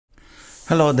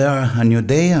Hello there, a new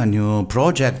day, a new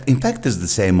project. In fact, it's the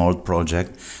same old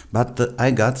project, but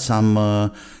I got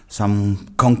some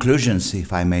conclusions,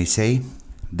 if I may say.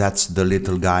 That's the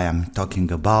little guy I'm talking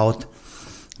about,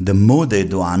 the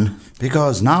Moded one,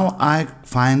 because now I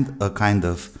find a kind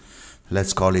of,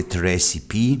 let's call it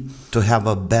recipe, to have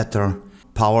a better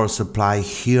power supply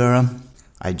here.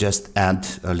 I just add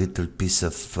a little piece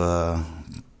of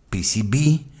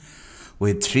PCB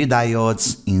with 3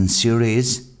 diodes in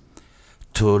series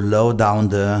to low down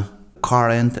the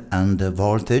current and the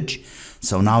voltage.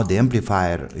 So now the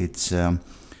amplifier, it's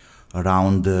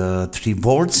around 3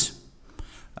 volts,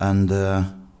 and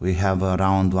we have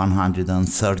around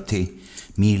 130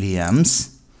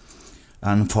 milliamps.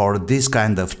 And for this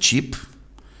kind of chip,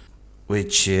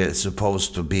 which is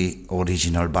supposed to be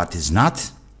original but is not,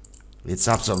 it's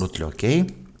absolutely okay.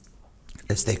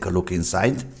 Let's take a look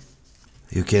inside.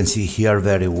 You can see here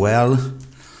very well,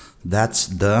 that's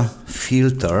the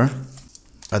filter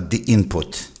at the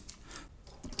input.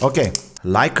 Okay,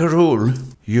 like a rule,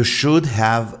 you should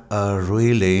have a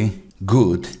really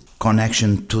good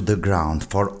connection to the ground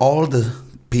for all the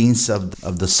pins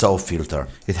of the SAW filter.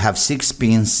 It has 6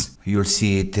 pins, you'll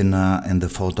see it in the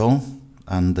photo,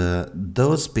 and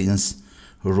those pins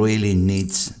really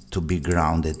needs to be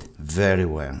grounded very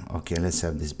well. Okay, let's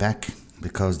have this back,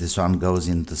 because this one goes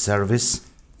into service.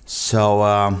 So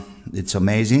it's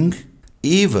amazing.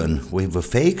 Even with a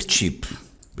fake chip,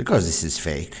 because this is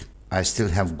fake, I still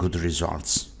have good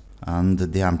results. And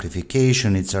the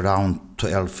amplification, it's around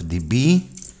 12 dB,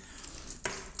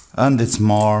 and it's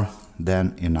more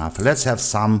than enough. Let's have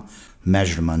some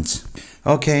measurements.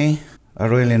 Okay, a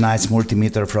really nice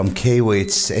multimeter from Kawo,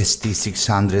 it's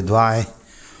ST600Y,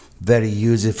 very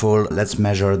useful. Let's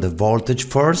measure the voltage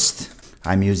first.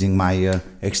 I'm using my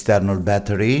external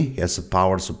battery as a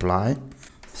power supply,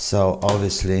 so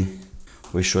obviously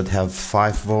we should have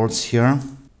 5 volts here,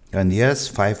 and yes,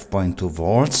 5.2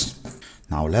 volts.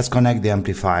 Now let's connect the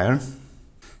amplifier.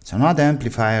 So now the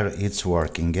amplifier, it's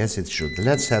working, yes it should.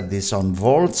 Let's have this on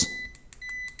volts,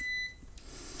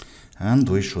 and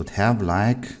we should have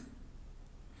like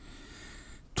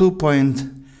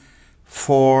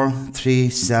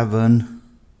 2.437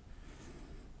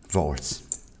 volts.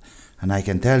 And I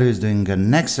can tell you it's doing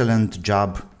an excellent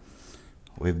job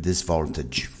with this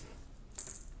voltage.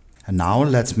 And now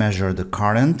let's measure the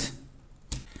current.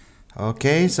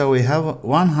 Okay, so we have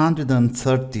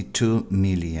 132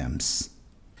 milliamps.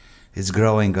 It's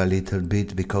growing a little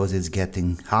bit because it's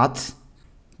getting hot,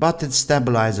 but it's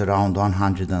stabilized around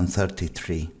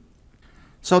 133.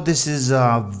 So this is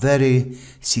a very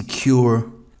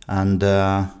secure and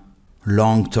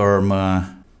long-term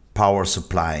power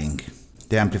supplying.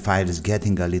 The amplifier is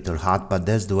getting a little hot, but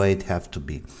that's the way it has to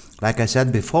be. Like I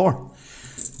said before,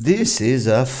 this is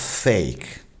a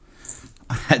fake.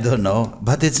 I don't know,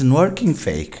 but it's a working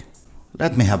fake.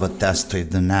 Let me have a test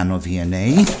with the Nano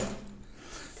Vna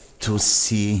to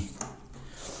see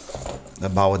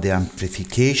about the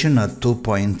amplification at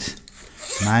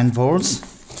 2.9 volts.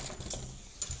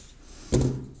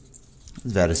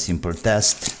 Very simple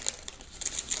test.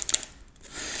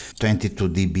 22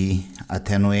 dB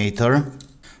attenuator,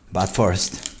 but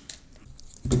first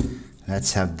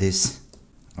let's have this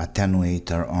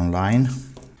attenuator online.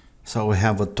 So we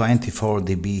have a 24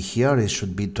 dB here, it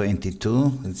should be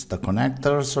 22, it's the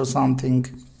connectors or something.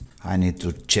 I need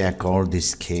to check all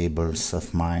these cables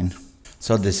of mine.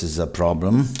 So this is a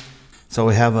problem. So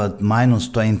we have a minus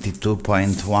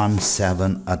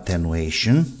 22.17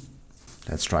 attenuation.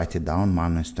 Let's write it down,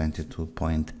 minus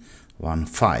 22.15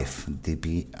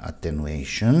 dB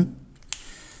attenuation.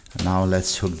 Now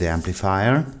let's hook the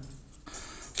amplifier.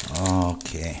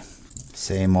 Okay,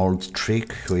 same old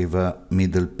trick with a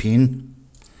middle pin.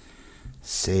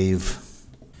 Save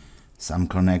some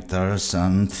connectors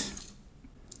and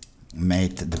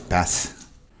make the path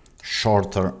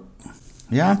shorter.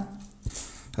 Yeah,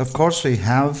 of course we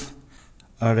have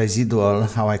a residual,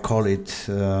 how I call it,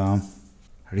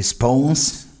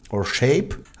 response or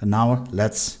shape. And now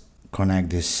let's connect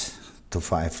this to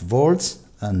 5 volts,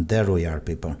 and there we are,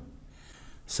 people.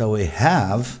 So we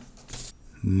have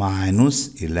minus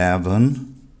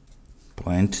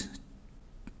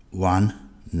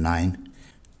 11.19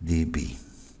 dB.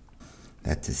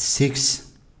 That is 6,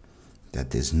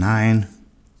 that is 9,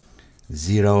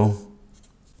 0.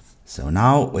 So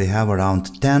now we have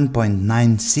around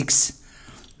 10.96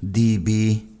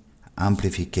 dB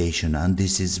amplification, and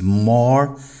this is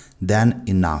more than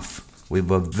enough, with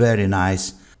a very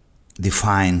nice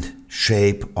defined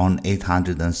shape on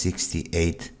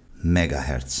 868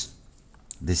 megahertz.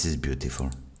 This is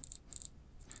beautiful.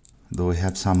 Do we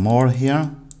have some more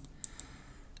here?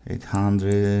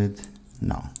 800,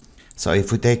 no. So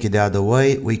if we take it the other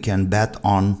way, we can bet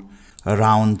on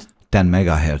around 10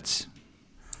 megahertz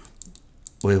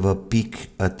with a peak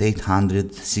at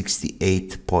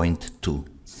 868.2.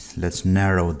 Let's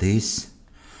narrow this.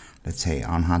 Let's say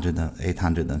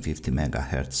 850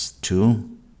 megahertz to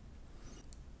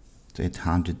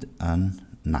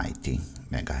 890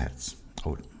 megahertz.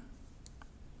 Oh.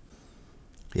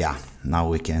 Yeah, now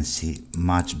we can see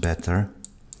much better.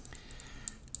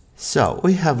 So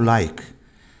we have like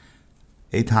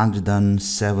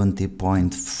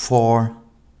 870.4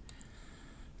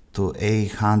 to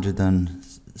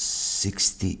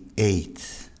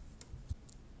 868.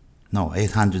 No,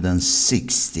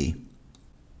 860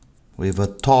 with a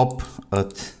top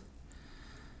at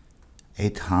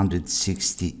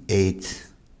 868.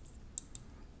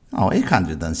 No,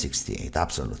 868,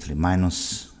 absolutely.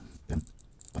 Minus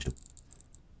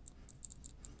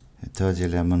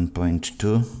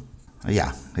 11.2.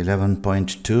 Yeah,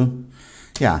 11.2.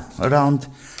 Yeah, around.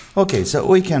 Okay, so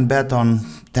we can bet on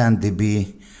 10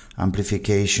 dB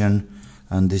amplification,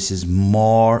 and this is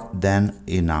more than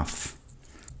enough.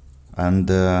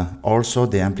 And also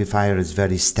the amplifier is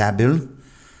very stable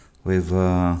with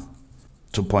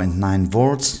 2.9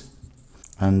 volts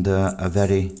and a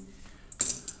very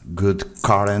good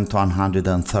current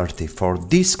 130 for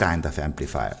this kind of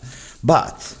amplifier.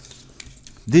 But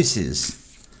this is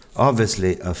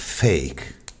obviously a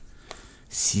fake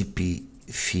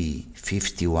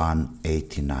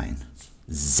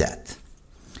SPF5189Z.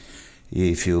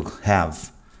 If you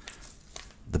have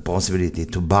the possibility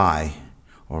to buy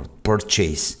or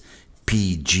purchase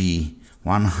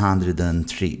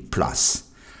PG103 Plus,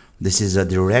 this is a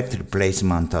direct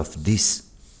replacement of this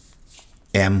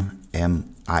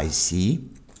MMIC.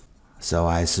 So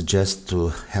I suggest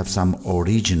to have some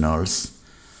originals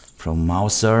from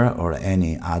Mouser or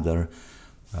any other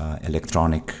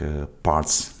electronic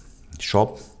parts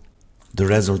shop. The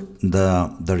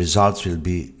results will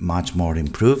be much more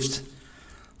improved.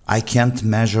 I can't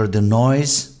measure the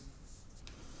noise.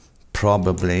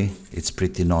 Probably it's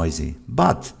pretty noisy,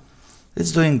 but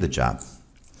it's doing the job.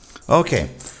 Okay,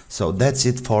 so that's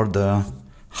it for the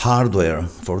hardware,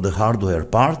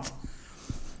 part.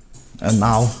 And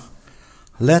now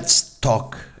let's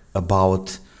talk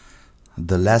about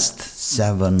the last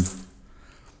 7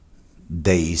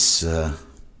 days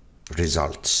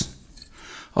results.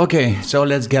 Okay, so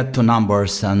let's get to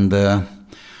numbers, and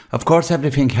of course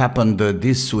everything happened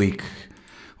this week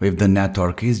with the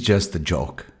network is just a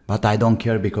joke, but I don't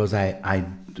care, because I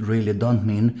really don't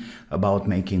mean about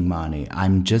making money.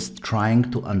 I'm just trying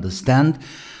to understand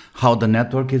how the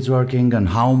network is working and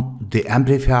how the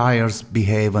amplifiers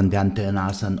behave and the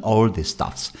antennas and all these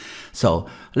stuffs. So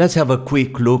let's have a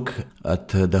quick look at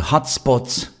the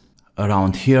hotspots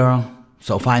around here.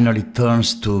 So finally it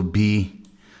turns to be,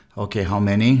 okay, how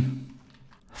many?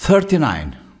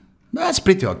 39. That's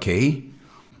pretty okay.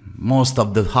 Most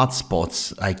of the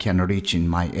hotspots I can reach in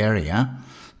my area,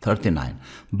 39.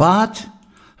 But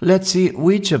let's see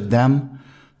which of them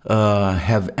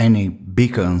have any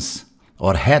beacons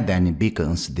or had any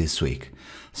beacons this week.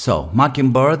 So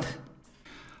Mockingbird,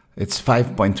 it's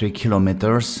 5.3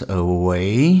 kilometers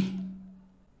away.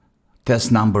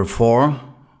 Test number 4,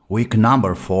 week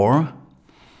number 4.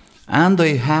 And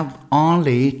we have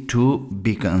only 2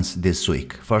 beacons this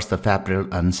week, 1st of April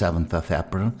and 7th of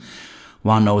April.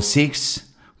 106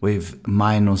 with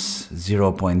minus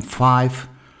 0.5.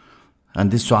 And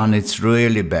this one, it's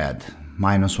really bad.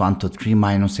 Minus 1 to 3,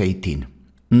 minus 18.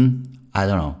 I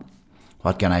don't know.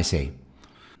 What can I say?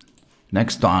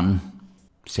 Next one.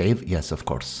 Save? Yes, of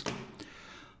course.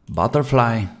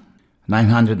 Butterfly,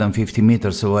 950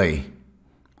 meters away.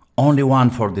 Only one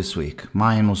for this week.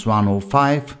 Minus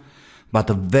 105,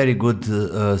 but a very good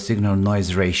signal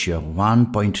noise ratio,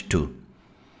 1.2.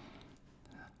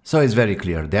 So it's very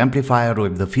clear. The amplifier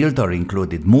with the filter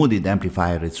included, Moded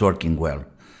amplifier, it's working well.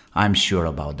 I'm sure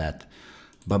about that.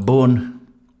 Baboon,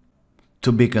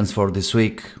 2 beacons for this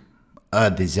week. A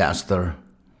disaster.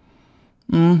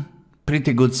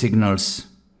 Pretty good signals.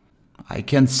 I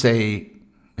can say,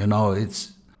 you know,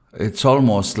 it's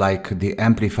almost like the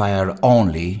amplifier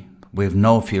only with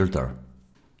no filter.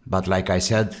 But like I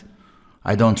said,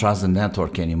 I don't trust the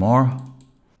network anymore.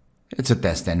 It's a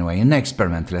test anyway, an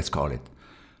experiment, let's call it.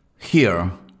 Here,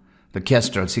 the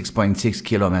Kestrel, 6.6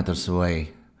 kilometers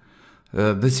away.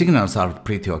 The signals are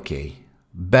pretty okay.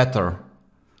 Better,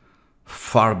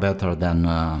 far better than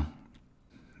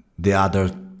the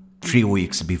other 3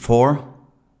 weeks before.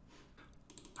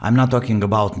 I'm not talking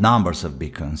about numbers of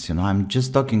beacons, you know, I'm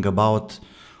just talking about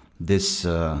these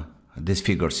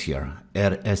figures here,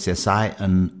 RSSI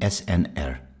and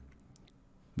SNR.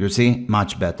 You see,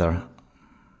 much better.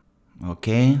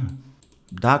 Okay,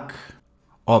 duck,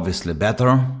 obviously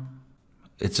better.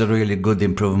 It's a really good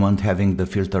improvement having the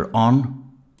filter on,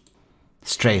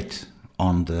 straight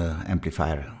on the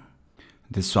amplifier.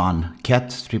 This one, cat,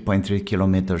 3.3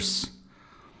 kilometers.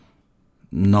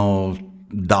 No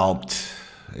doubt,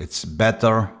 it's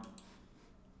better.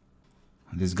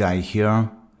 This guy here,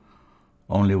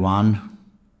 only one.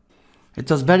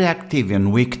 It was very active in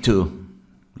week 2.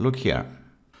 Look here.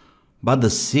 But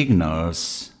the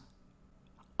signals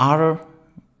are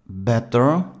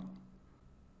better.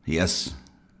 Yes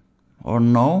or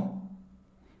no?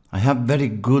 I have very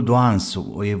good ones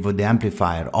with the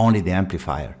amplifier, only the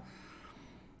amplifier.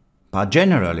 But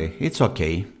generally, it's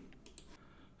okay.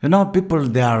 You know, people,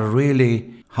 they are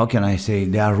really, how can I say,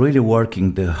 they are really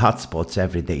working the hotspots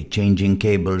every day, changing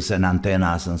cables and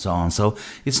antennas and so on. So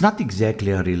it's not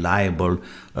exactly a reliable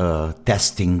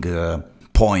testing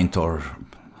point, or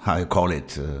how you call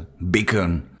it,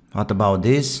 beacon. What about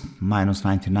this? Minus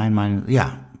 99,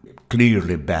 yeah,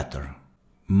 clearly better.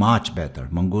 Much better.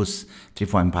 Mongoose,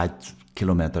 3.5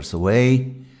 kilometers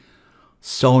away.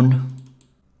 Sone,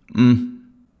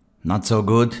 not so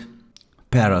good.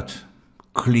 Parrot,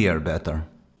 clear better.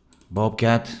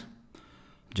 Bobcat,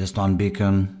 just one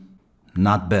beacon,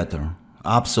 not better.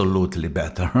 Absolutely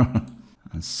better.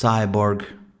 And Cyborg,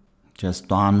 just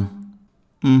one.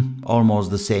 Almost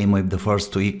the same with the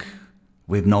first week,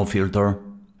 with no filter.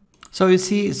 So you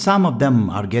see, some of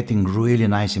them are getting really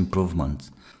nice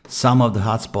improvements. Some of the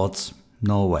hotspots,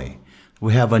 no way.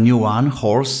 We have a new one,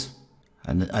 horse,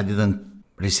 and I didn't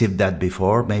receive that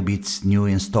before. Maybe it's new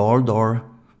installed or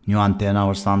new antenna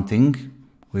or something.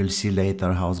 We'll see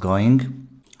later how it's going.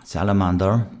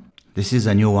 Salamander, this is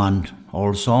a new one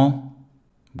also.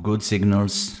 Good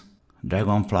signals.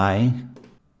 Dragonfly,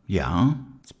 yeah,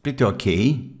 it's pretty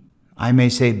okay. I may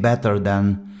say better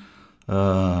than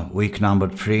week number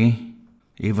 3.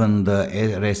 Even the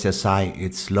RSSI,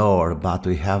 it's lower, but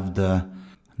we have the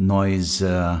noise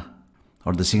or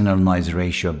the signal noise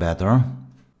ratio better.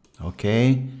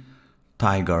 Okay,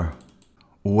 Tiger,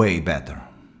 way better,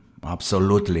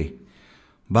 absolutely.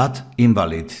 But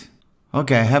invalid.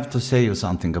 Okay, I have to say you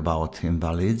something about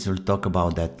invalids. We'll talk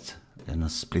about that in a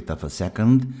split of a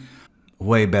second.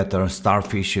 Way better.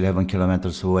 Starfish, 11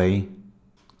 kilometers away.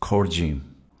 Corgi,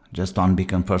 just one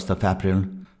beacon, 1st of April.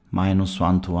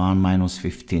 -1 to 1,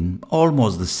 -15,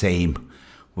 almost the same,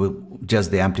 with just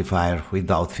the amplifier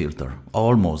without filter,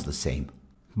 almost the same,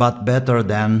 but better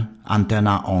than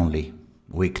antenna only,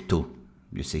 week 2,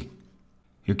 you see.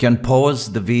 You can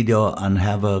pause the video and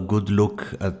have a good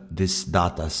look at these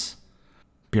datas.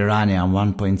 Piranha,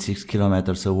 1.6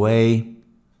 kilometers away,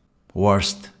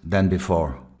 worse than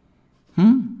before.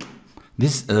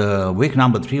 This week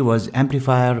number 3 was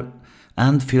amplifier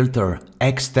and filter,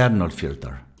 external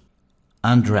filter.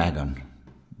 And Dragon.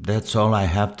 That's all I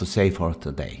have to say for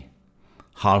today.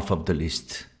 Half of the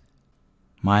list.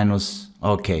 Minus,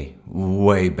 okay,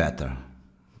 way better.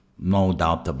 No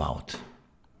doubt about.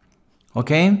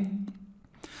 Okay?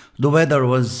 The weather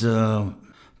was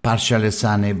partially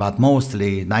sunny, but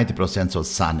mostly 90% was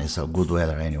sunny, so good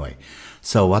weather anyway.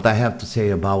 So what I have to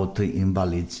say about the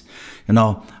invalids, you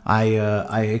know,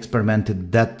 I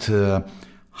experimented that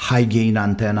high gain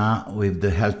antenna with the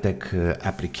HealthTech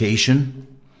application.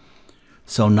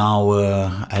 So now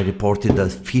I reported a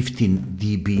 15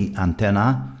 dB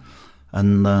antenna,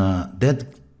 and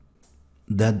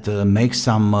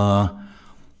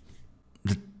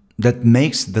that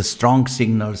makes the strong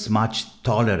signals much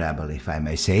tolerable, if I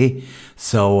may say.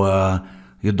 So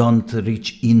you don't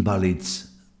reach invalids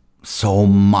so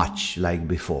much like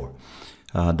before.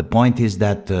 The point is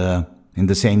that in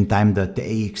the same time that the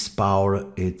AX power,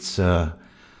 it's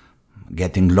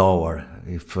getting lower.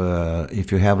 If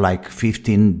you have like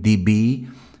 15 dB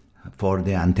for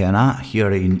the antenna,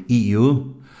 here in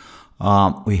EU,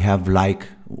 we have like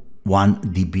 1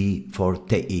 dB for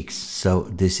TX. So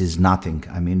this is nothing.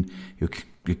 I mean,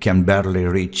 you can barely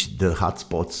reach the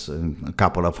hotspots a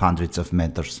couple of hundreds of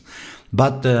meters.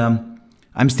 But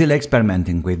I'm still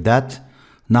experimenting with that.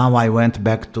 Now I went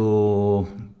back to,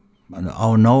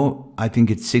 oh no, I think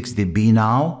it's 6 dB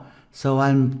now. So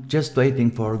I'm just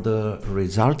waiting for the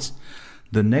results.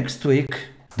 The next week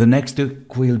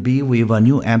will be with a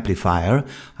new amplifier.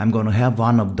 I'm going to have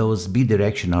one of those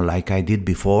bidirectional like I did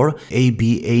before,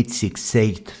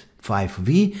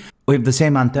 AB8685V, with the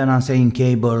same antenna, same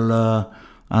cable,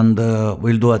 and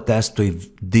we'll do a test with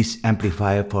this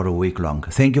amplifier for a week long.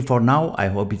 Thank you for now. I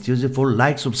hope it's useful.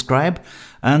 Like, subscribe,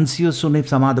 and see you soon with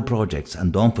some other projects.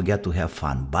 And don't forget to have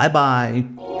fun. Bye bye.